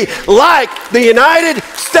to be, like the United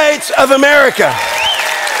States of America.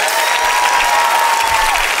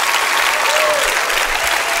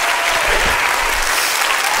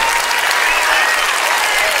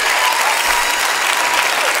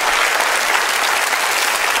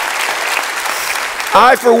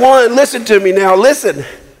 I, for one, listen to me now, listen.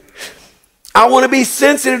 I want to be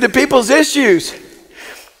sensitive to people's issues.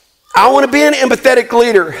 I want to be an empathetic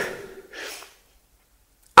leader.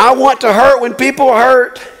 I want to hurt when people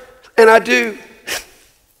hurt, and I do.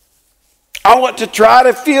 I want to try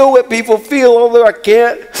to feel what people feel, although I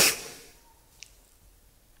can't.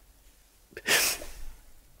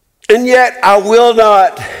 And yet, I will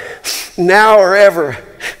not, now or ever,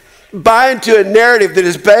 buy into a narrative that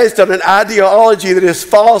is based on an ideology that is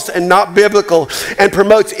false and not biblical and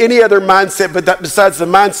promotes any other mindset besides the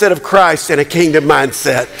mindset of Christ and a kingdom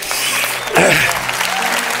mindset.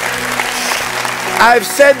 I've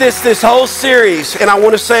said this whole series, and I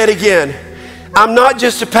want to say it again. I'm not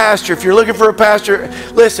just a pastor. If you're looking for a pastor,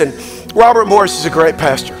 listen, Robert Morris is a great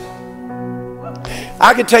pastor.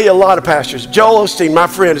 I can tell you a lot of pastors. Joel Osteen, my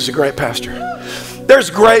friend, is a great pastor. There's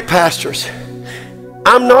great pastors.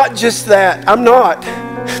 I'm not just that. I'm not.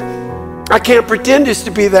 I can't pretend just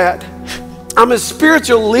to be that. I'm a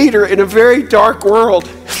spiritual leader in a very dark world.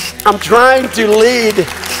 I'm trying to lead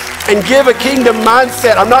and give a kingdom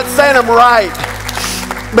mindset. I'm not saying I'm right,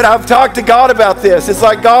 but I've talked to God about this. It's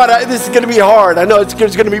like, God, this is going to be hard. I know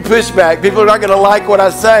there's going to be pushback. People are not going to like what I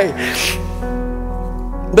say.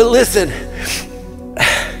 But listen,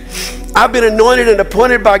 I've been anointed and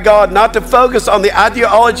appointed by God not to focus on the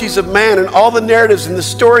ideologies of man and all the narratives and the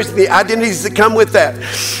stories and the identities that come with that.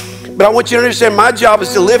 But I want you to understand my job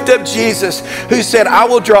is to lift up Jesus, who said, I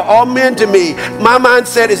will draw all men to me. My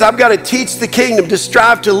mindset is I've got to teach the kingdom, to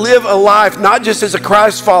strive to live a life, not just as a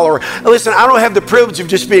Christ follower. Listen, I don't have the privilege of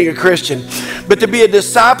just being a Christian, but to be a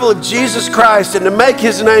disciple of Jesus Christ and to make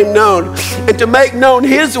his name known and to make known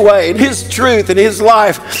his way and his truth and his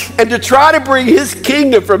life and to try to bring his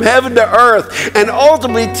kingdom from heaven to earth and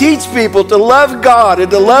ultimately teach people to love God and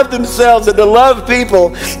to love themselves and to love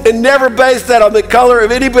people and never base that on the color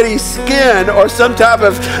of anybody's skin or some type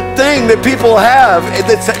of thing that people have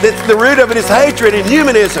that's the root of it is hatred and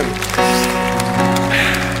humanism.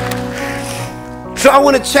 So I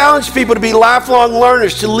want to challenge people to be lifelong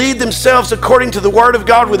learners, to lead themselves according to the Word of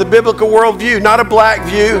God with a biblical worldview, not a black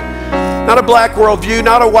view, not a black worldview,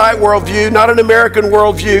 not a white worldview, not an American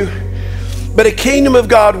worldview, but a kingdom of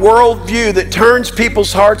God worldview that turns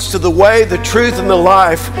people's hearts to the way, the truth, and the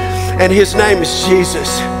life, and his name is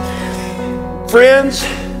Jesus. Friends,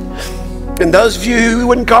 and those of you who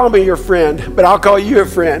wouldn't call me your friend, but I'll call you a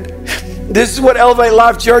friend. This is what Elevate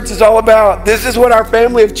Life Church is all about. This is what our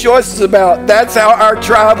family of choice is about. That's how our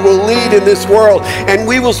tribe will lead in this world. And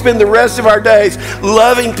we will spend the rest of our days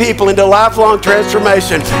loving people into lifelong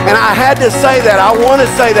transformation. And I had to say that. I want to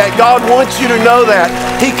say that. God wants you to know that.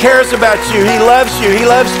 He cares about you. He loves you. He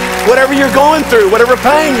loves whatever you're going through, whatever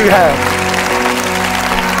pain you have.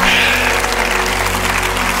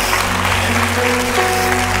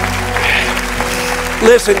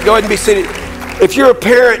 Listen, go ahead and be seated. If you're a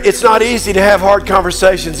parent, it's not easy to have hard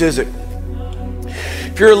conversations, is it?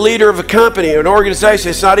 If you're a leader of a company or an organization,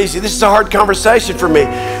 it's not easy. This is a hard conversation for me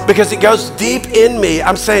because it goes deep in me.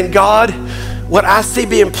 I'm saying, God, what I see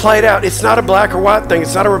being played out, it's not a black or white thing.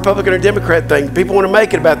 It's not a Republican or Democrat thing. People want to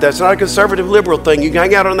make it about that. It's not a conservative liberal thing. You can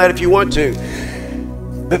hang out on that if you want to.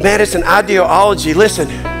 But man, it's an ideology. Listen,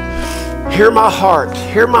 hear my heart.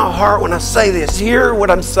 Hear my heart when I say this. Hear what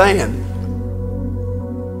I'm saying.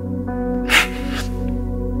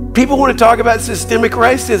 People want to talk about systemic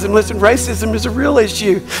racism. Listen, racism is a real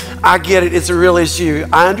issue. I get it. It's a real issue.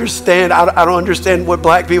 I understand. I don't understand what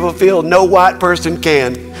black people feel. No white person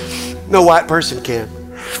can. No white person can.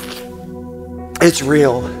 It's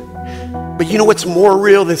real. But you know what's more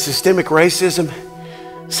real than systemic racism?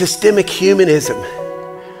 Systemic humanism.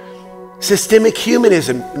 Systemic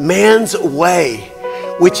humanism. Man's way,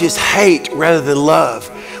 which is hate rather than love,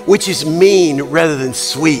 which is mean rather than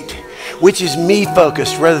sweet, which is me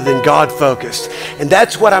focused rather than God focused. And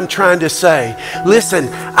that's what I'm trying to say. Listen,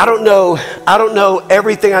 I don't know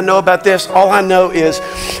everything I know about this. All I know is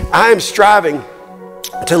I am striving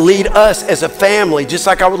to lead us as a family, just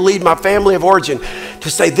like I would lead my family of origin,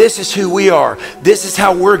 to say this is who we are. This is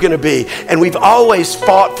how we're going to be. And we've always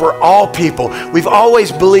fought for all people. We've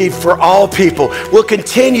always believed for all people. We'll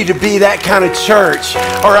continue to be that kind of church,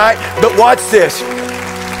 all right? But watch this.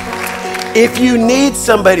 If you need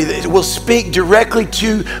somebody that will speak directly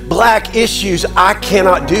to black issues, I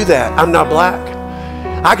cannot do that. I'm not black.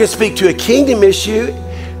 I can speak to a kingdom issue.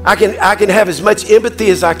 I can have as much empathy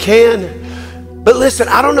as I can. But listen,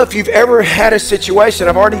 I don't know if you've ever had a situation,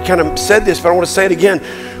 I've already kind of said this, but I want to say it again,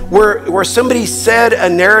 where somebody said a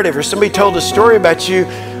narrative or somebody told a story about you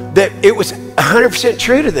that it was 100%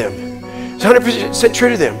 true to them. It's 100% true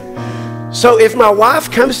to them. So if my wife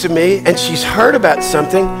comes to me and she's heard about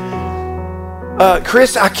something,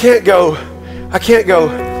 Chris, I can't go,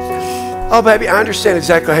 oh baby, I understand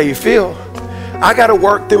exactly how you feel. I got to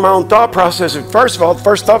work through my own thought process. And first of all, the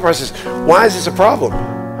first thought process, why is this a problem?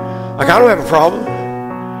 Like, I don't have a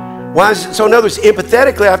problem. Why is it? So in other words,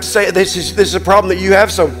 empathetically, I have to say this is a problem that you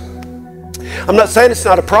have. So I'm not saying it's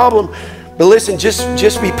not a problem, but listen,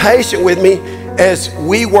 just be patient with me as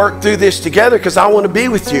we work through this together, because I want to be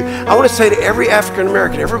with you. I want to say to every African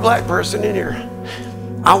American, every black person in here,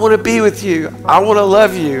 I want to be with you. I want to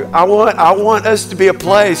love you. I want us to be a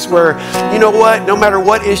place where, you know what, no matter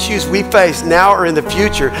what issues we face now or in the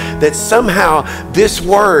future, that somehow this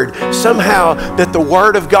word, that the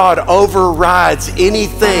word of God overrides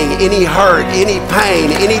anything, any hurt, any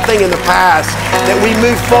pain, anything in the past, that we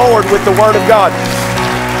move forward with the word of God.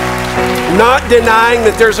 Not denying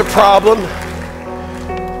that there's a problem.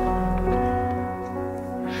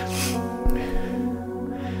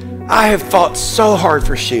 I have fought so hard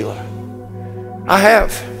for Sheila. I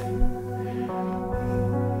have.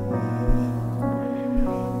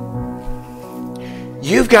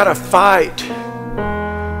 You've got to fight.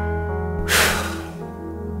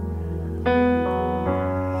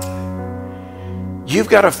 You've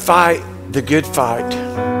got to fight the good fight.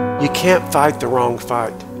 You can't fight the wrong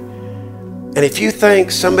fight. And if you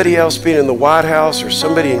think somebody else being in the White House or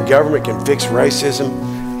somebody in government can fix racism,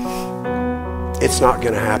 it's not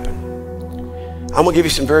going to happen. I'm going to give you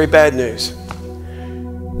some very bad news.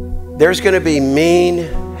 There's going to be mean,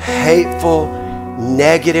 hateful,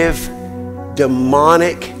 negative,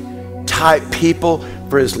 demonic type people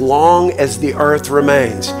for as long as the earth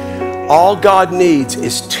remains. All God needs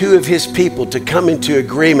is two of his people to come into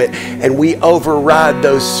agreement, and we override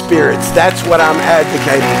those spirits. That's what I'm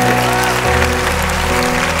advocating for.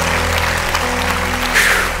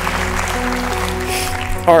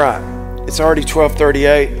 All right, it's already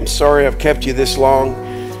 12:38. I'm sorry I've kept you this long,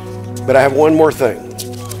 but I have one more thing.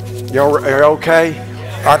 Y'all are okay?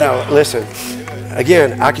 I know, listen.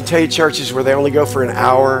 Again, I can tell you churches where they only go for an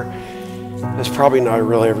hour. That's probably not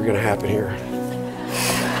really ever going to happen here.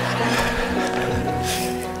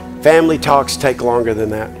 Family talks take longer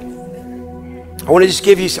than that. I want to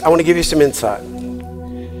give you some insight.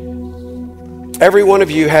 Every one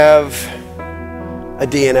of you have a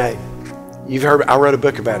DNA. You've heard, I wrote a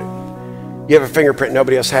book about it. You have a fingerprint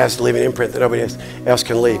nobody else has, a living imprint that nobody else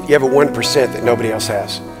can leave. You have a 1% that nobody else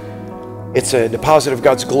has. It's a deposit of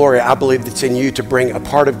God's glory, I believe, that's in you to bring a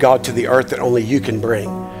part of God to the earth that only you can bring.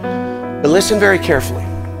 But listen very carefully.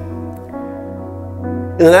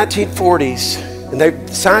 In the 1940s, and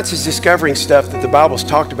science is discovering stuff that the Bible's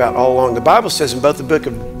talked about all along. The Bible says in both the book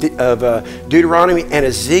of Deuteronomy and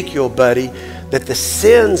Ezekiel, buddy, that the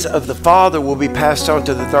sins of the father will be passed on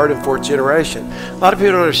to the third and fourth generation. A lot of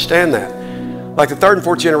people don't understand that. Like the third and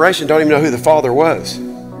fourth generation don't even know who the father was.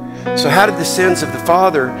 So how did the sins of the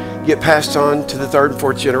father get passed on to the third and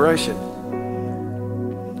fourth generation?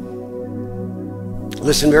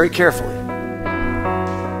 Listen very carefully.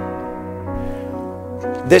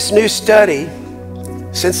 This new study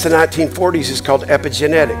since the 1940s is called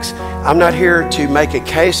epigenetics. I'm not here to make a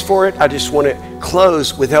case for it. I just want to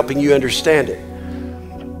close with helping you understand it.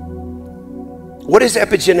 What is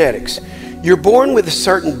epigenetics? You're born with a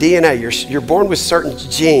certain DNA. You're born with certain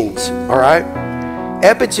genes, all right?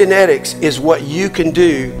 Epigenetics is what you can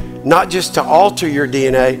do, not just to alter your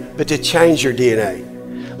DNA, but to change your DNA.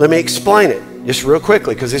 Let me explain it just real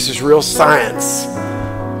quickly, because this is real science.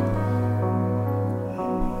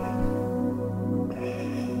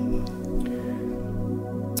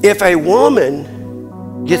 If a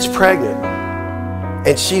woman gets pregnant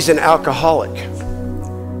and she's an alcoholic,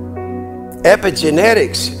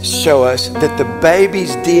 epigenetics show us that the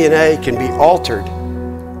baby's DNA can be altered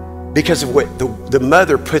because of what the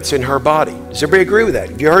mother puts in her body. Does everybody agree with that?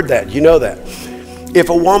 If you heard that, you know that. If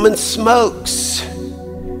a woman smokes,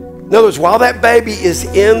 in other words, while that baby is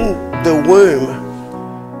in the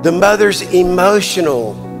womb, the mother's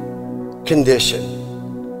emotional condition,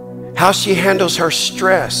 how she handles her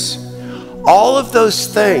stress, all of those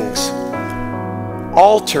things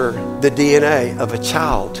alter the DNA of a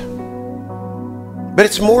child. But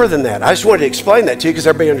it's more than that. I just wanted to explain that to you because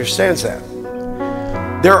everybody understands that.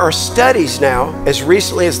 There are studies now, as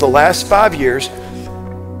recently as the last 5 years,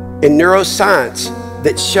 in neuroscience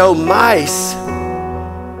that show mice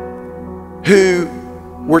who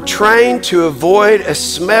were trained to avoid a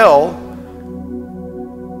smell,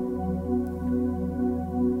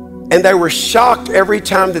 and they were shocked every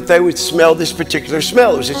time that they would smell this particular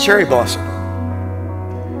smell. It was a cherry blossom.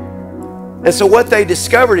 And so what they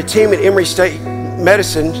discovered, a team at Emory State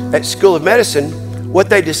Medicine, at School of Medicine, what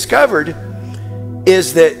they discovered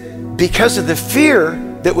is that because of the fear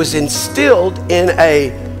that was instilled in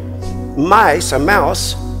a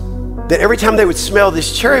mouse, that every time they would smell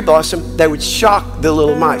this cherry blossom, they would shock the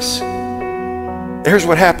little mice. Here's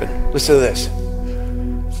what happened. Listen to this.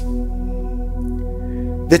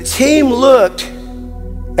 The team looked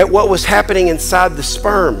at what was happening inside the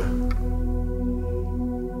sperm.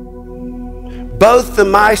 Both the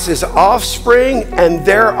mice's offspring and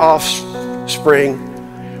their offspring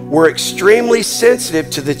were extremely sensitive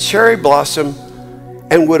to the cherry blossom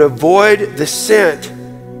and would avoid the scent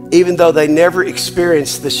even though they never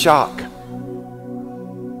experienced the shock.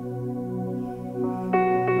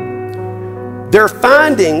 Their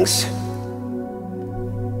findings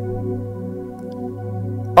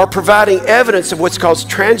are providing evidence of what's called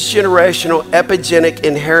transgenerational epigenetic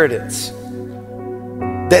inheritance.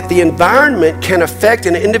 That the environment can affect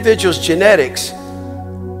an individual's genetics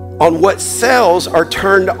on what cells are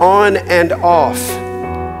turned on and off.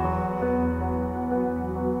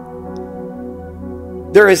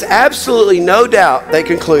 There is absolutely no doubt, they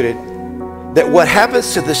concluded, that what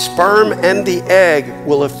happens to the sperm and the egg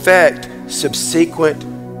will affect subsequent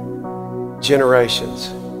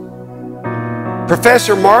generations.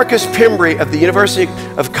 Professor Marcus Pembry of the University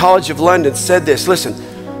of College of London said this, listen,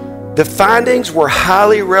 the findings were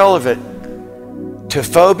highly relevant to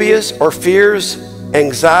phobias or fears,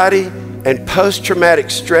 anxiety, and post-traumatic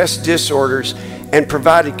stress disorders, and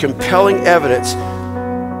provided compelling evidence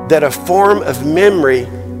that a form of memory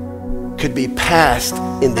could be passed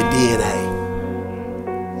in the DNA.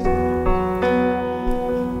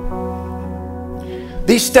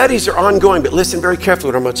 These studies are ongoing, but listen very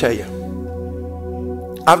carefully what I'm going to tell you.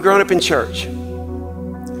 I've grown up in church.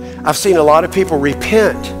 I've seen a lot of people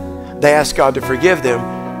repent. They ask God to forgive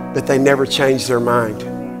them, but they never change their mind.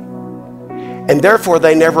 And therefore,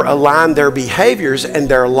 they never align their behaviors and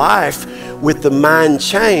their life with the mind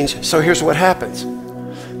change. So here's what happens.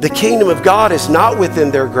 The kingdom of God is not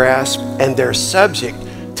within their grasp, and they're subject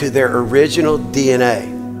to their original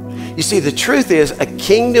DNA. You see, the truth is a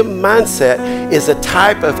kingdom mindset is a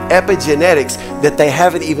type of epigenetics that they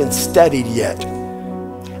haven't even studied yet.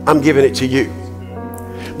 I'm giving it to you.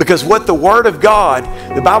 Because what the Word of God,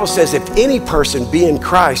 the Bible says, if any person be in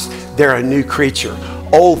Christ, they're a new creature.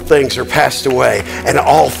 Old things are passed away and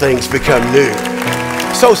all things become new.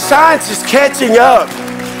 So science is catching up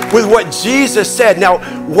with what Jesus said. Now,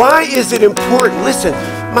 why is it important? Listen,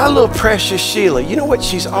 my little precious Sheila, you know what?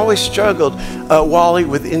 She's always struggled, Wally,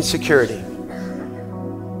 with insecurity.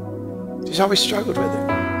 She's always struggled with it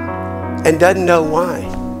and doesn't know why.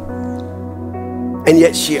 And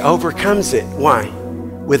yet she overcomes it. Why?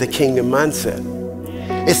 With a kingdom mindset.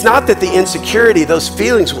 It's not that the insecurity, those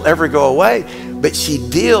feelings will ever go away, but she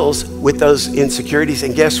deals with those insecurities.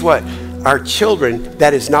 And guess what? Our children,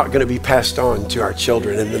 that is not going to be passed on to our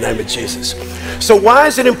children in the name of Jesus. So why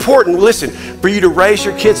is it important, listen, for you to raise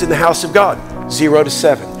your kids in the house of God, 0 to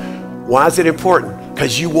 7? Why is it important?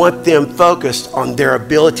 Because you want them focused on their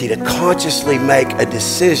ability to consciously make a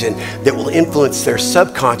decision that will influence their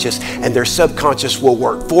subconscious, and their subconscious will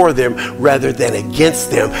work for them rather than against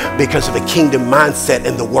them because of a kingdom mindset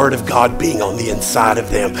and the Word of God being on the inside of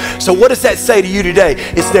them. So what does that say to you today?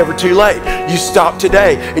 It's never too late. You stop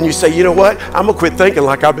today and you say, you know what? I'm going to quit thinking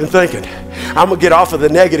like I've been thinking. I'm going to get off of the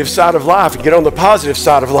negative side of life and get on the positive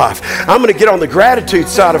side of life. I'm going to get on the gratitude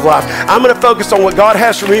side of life. I'm going to focus on what God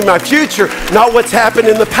has for me in my future, not what's happened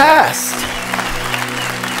in the past.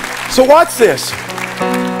 So watch this.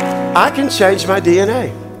 I can change my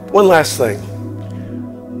DNA. One last thing.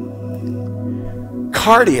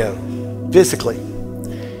 Cardio, physically,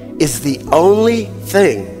 is the only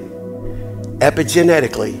thing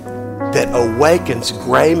epigenetically that awakens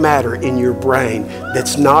gray matter in your brain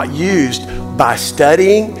that's not used by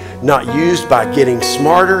studying, not used by getting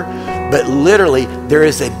smarter, but literally there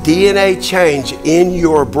is a DNA change in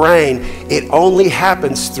your brain. It only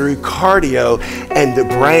happens through cardio, and the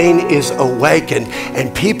brain is awakened.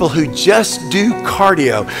 And people who just do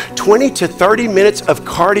cardio, 20 to 30 minutes of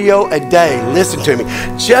cardio a day, listen to me,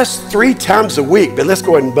 just 3 times a week, but let's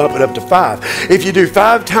go ahead and bump it up to 5. If you do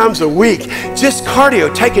 5 times a week, just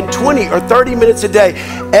cardio, taking 20 or 30 minutes a day,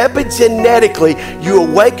 epigenetically, you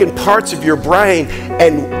awaken parts of your brain,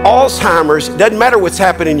 and Alzheimer's, doesn't matter what's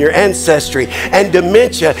happened in your ancestry, and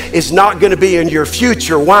dementia is not going to be in your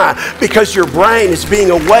future. Why? Because your brain is being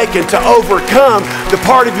awakened to overcome the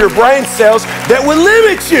part of your brain cells that will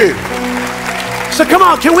limit you. So come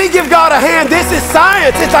on, can we give God a hand? This is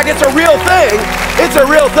science. It's like it's a real thing. It's a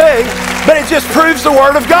real thing, but it just proves the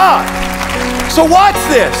Word of God. So watch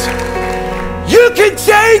this. You can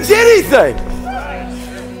change anything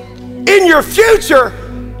in your future,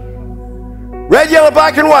 red, yellow,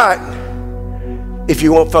 black, and white, if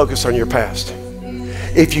you won't focus on your past.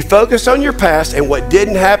 If you focus on your past and what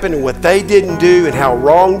didn't happen and what they didn't do and how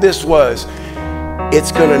wrong this was,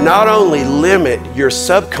 it's going to not only limit your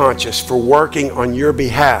subconscious for working on your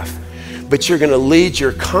behalf, but you're going to lead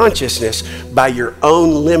your consciousness by your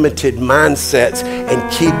own limited mindsets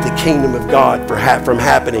and keep the kingdom of God from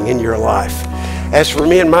happening in your life. As for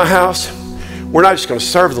me and my house, we're not just going to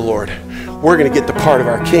serve the Lord. We're going to get the part of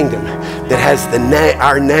our kingdom that has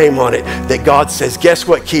our name on it, that God says, guess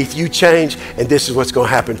what, Keith? You change, and this is what's going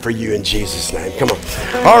to happen for you in Jesus' name. Come on.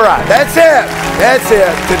 All right, that's it. That's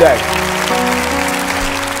it today.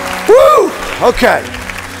 Woo! Okay,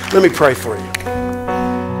 let me pray for you.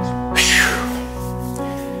 Whew.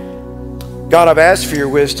 God, I've asked for your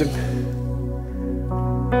wisdom.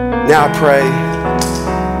 Now I pray,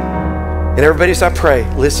 and everybody as I pray,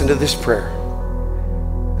 listen to this prayer.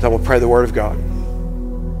 I will pray the Word of God.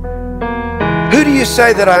 Who do you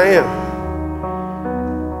say that I am?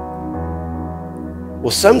 Well,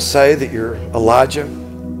 some say that you're Elijah.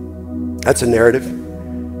 That's a narrative.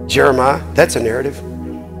 Jeremiah, that's a narrative.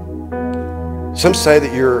 Some say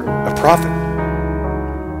that you're a prophet.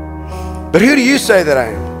 But who do you say that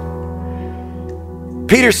I am?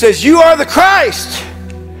 Peter says, you are the Christ,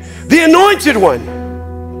 the anointed one.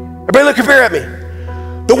 Everybody look up here at me.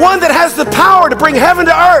 The one that has the power to bring heaven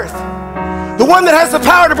to earth. The one that has the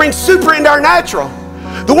power to bring super into our natural.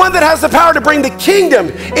 The one that has the power to bring the kingdom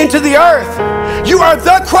into the earth. You are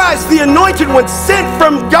the Christ, the anointed one sent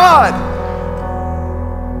from God.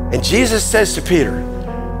 And Jesus says to Peter,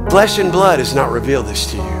 flesh and blood has not revealed this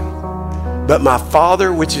to you, but my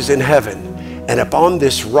Father which is in heaven. And upon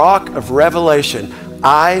this rock of revelation,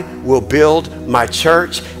 I will build my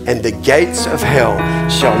church, and the gates of hell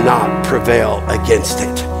shall not prevail against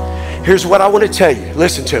it. Here's what I want to tell you.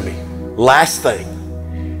 Listen to me. Last thing.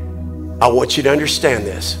 I want you to understand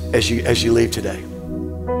this as you leave today.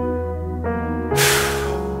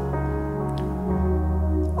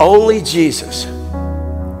 Only Jesus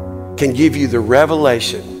can give you the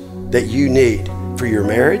revelation that you need for your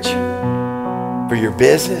marriage, for your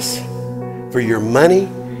business, for your money,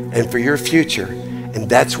 and for your future. And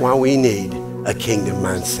that's why we need a kingdom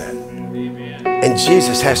mindset. And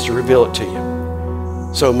Jesus has to reveal it to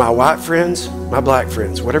you. So my white friends, my black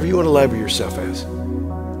friends, whatever you want to label yourself as,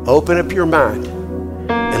 open up your mind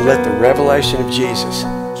and let the revelation of Jesus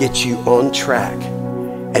get you on track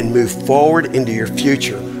and move forward into your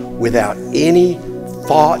future without any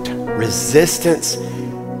thought, resistance.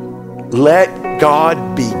 Let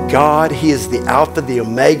God be God. He is the Alpha, the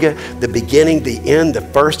Omega, the beginning, the end, the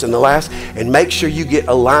first and the last. And make sure you get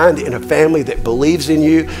aligned in a family that believes in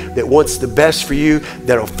you, that wants the best for you,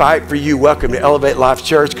 that'll fight for you. Welcome to Elevate Life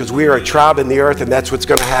Church, because we are a tribe in the earth, and that's what's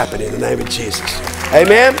going to happen in the name of Jesus.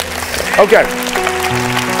 Amen? Okay.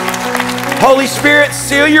 Holy Spirit,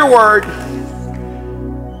 seal your word.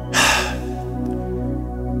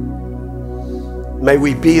 May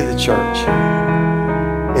we be the church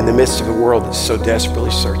in the midst of a world that's so desperately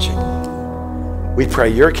searching. We pray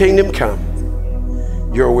your kingdom come,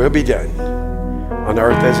 your will be done on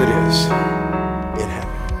earth as it is in heaven.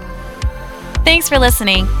 Thanks for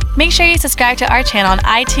listening. Make sure you subscribe to our channel on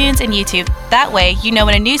iTunes and YouTube. That way you know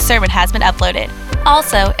when a new sermon has been uploaded.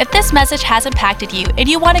 Also, if this message has impacted you and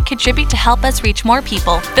you want to contribute to help us reach more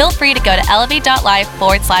people, feel free to go to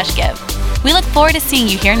elevate.life/give. We look forward to seeing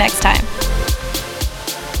you here next time.